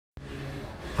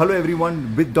Hello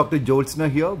everyone, with Dr. Jyotsna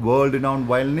here, world-renowned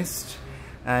violinist,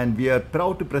 and we are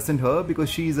proud to present her because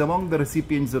she is among the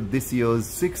recipients of this year's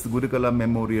 6th Gurukala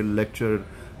Memorial Lecture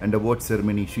and Award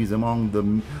Ceremony. She is among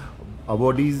the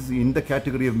awardees in the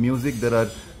category of music. There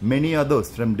are many others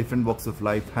from different walks of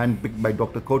life, handpicked by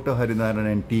Dr. Kota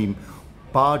Harinaran and team,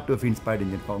 part of Inspired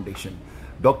Indian Foundation.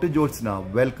 Dr. Jyotsna,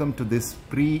 welcome to this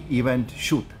pre-event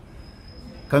shoot.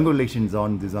 Congratulations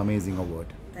on this amazing award.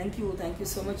 Thank you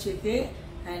so much, AK.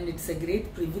 And it's a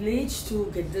great privilege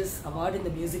to get this award in the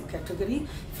music category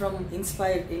from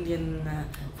Inspired Indian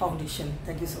Foundation.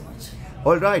 Thank you so much.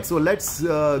 Alright, so let's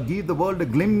give the world a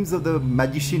glimpse of the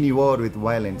magician you are with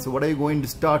violin. So what are you going to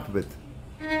start with?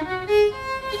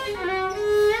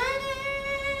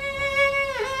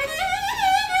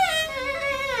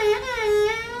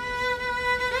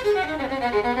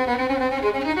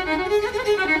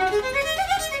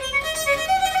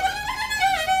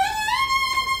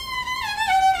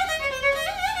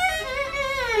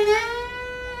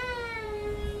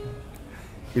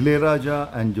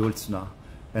 Ilayaraja and Jyotsna,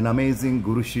 an amazing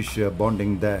Guru Shishya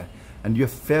bonding there, and your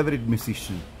favorite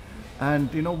musician.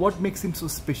 And you know what makes him so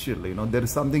special? You know, there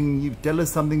is something, you tell us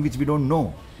something which we don't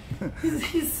know.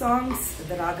 His songs,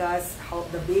 the ragas, how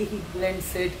the way he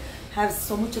blends it, has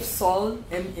so much of soul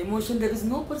and emotion. There is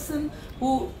no person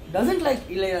who doesn't like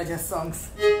Ilayaraja's songs.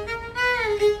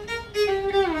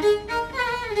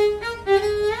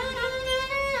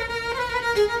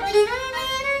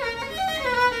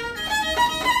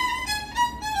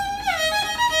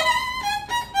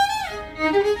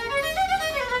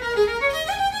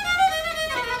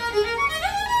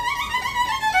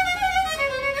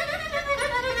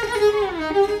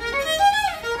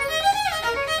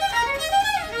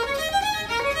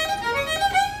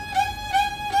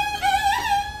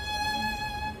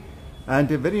 And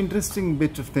a very interesting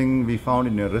bit of thing we found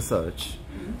in your research,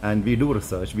 and we do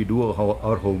research, we do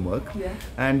our homework,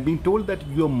 and being told that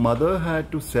your mother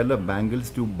had to sell her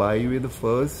bangles to buy you the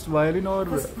first violin, or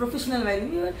first professional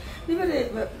violin. We were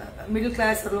a middle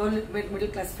class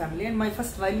family, and my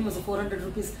first violin was a 400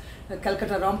 rupees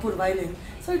Calcutta Rampur violin.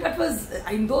 So that was,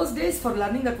 in those days, for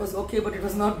learning that was okay, but it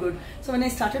was not good. So when I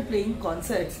started playing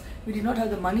concerts, we did not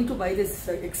have the money to buy this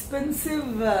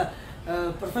expensive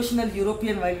professional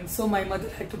European violin. So my mother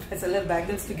had to sell her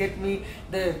bangles to get me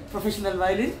the professional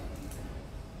violin.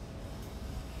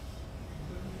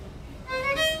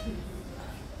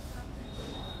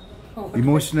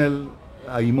 Emotional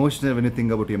when you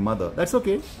think about your mother. That's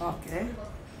okay. Okay.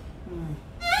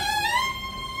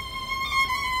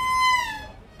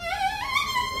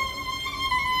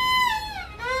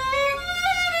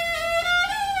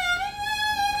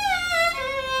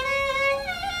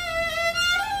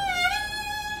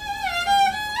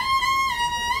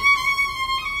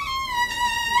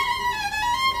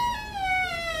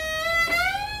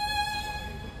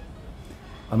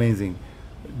 Amazing.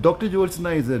 Dr.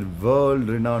 Jyotsna is a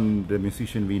world-renowned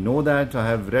musician. We know that. I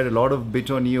have read a lot of bit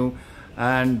on you,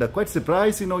 and quite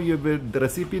surprised, you know, you're the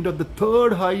recipient of the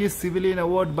 3rd highest civilian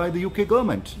award by the UK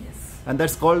government. Yes. And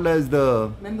that's called as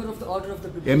the Member of the Order of the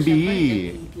British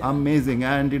MBE. Yeah. Amazing.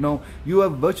 And you know, you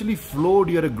have virtually flowed.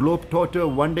 You're a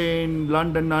globetrotter. One day in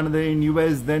London, another in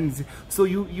US. Then, so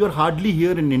you're hardly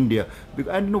here in India.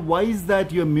 And you know, why is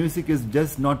that your music is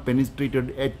just not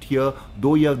penetrated at here,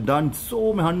 though you have done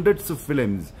so hundreds of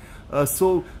films?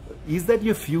 So is that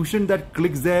your fusion that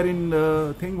clicks there in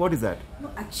thing? What is that? No,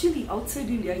 actually, outside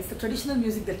India, it's the traditional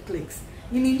music that clicks.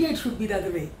 In India, it should be the other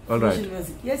way. All right. Fusion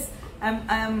music. Yes, I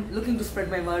am looking to spread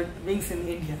my wings in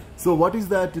India. So what is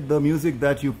that, the music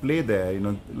that you play there, you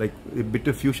know, like a bit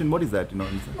of fusion, what is that, you know?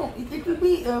 No, it will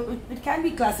be, it can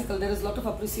be classical. There is a lot of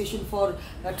appreciation for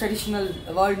traditional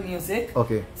world music.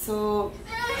 Okay. So,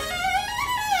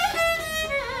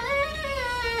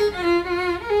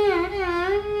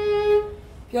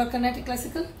 pure Carnatic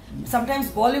classical, sometimes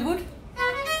Bollywood.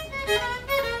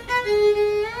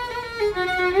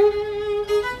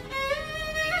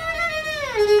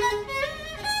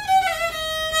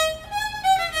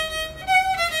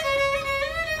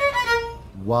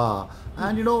 Wow.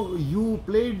 And you know, you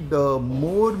played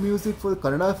more music for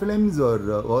Kannada films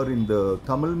or in the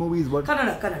Tamil movies? What?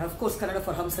 Kannada, of course, Kannada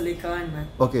for Hamsaleka and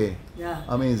okay. Yeah.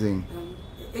 Amazing.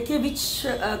 AK, which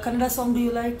Kannada song do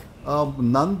you like?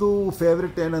 Nandu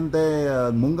favorite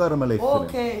enante Mungaramale.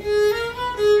 Okay.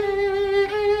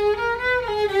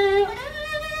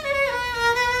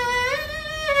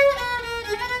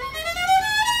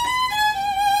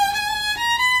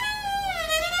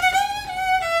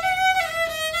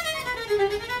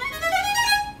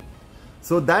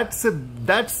 So that's a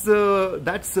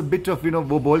bit of, you know,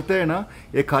 वो बोलते हैं ना,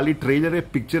 ये खाली trailer है,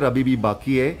 picture अभी भी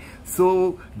बाकी है.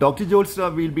 So Dr.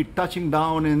 Jyotsna will be touching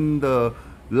down in the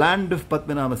land of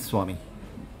Padmanabha Swami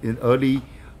in early,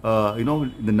 you know,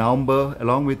 the November,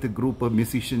 along with a group of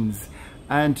musicians.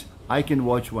 And I can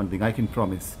watch one thing, I can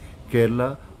promise,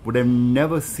 Kerala would have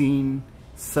never seen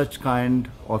such kind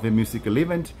of a musical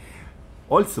event.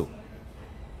 Also,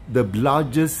 the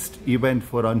largest event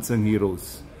for unsung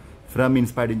heroes from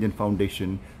Inspired Indian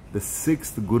Foundation, the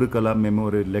 6th Gurukala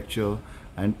Memorial Lecture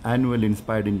and annual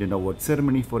Inspired Indian Award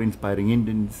ceremony for inspiring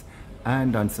Indians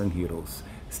and unsung heroes.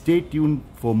 Stay tuned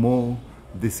for more.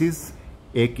 This is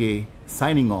AK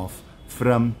signing off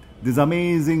from this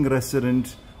amazing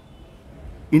restaurant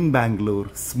in Bangalore,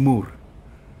 Smoor,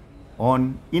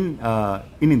 in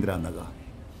Indiranagar.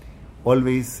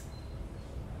 Always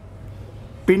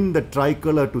pin the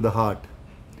tricolor to the heart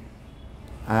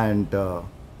and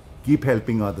keep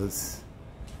helping others.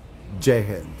 Jai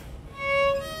Hind.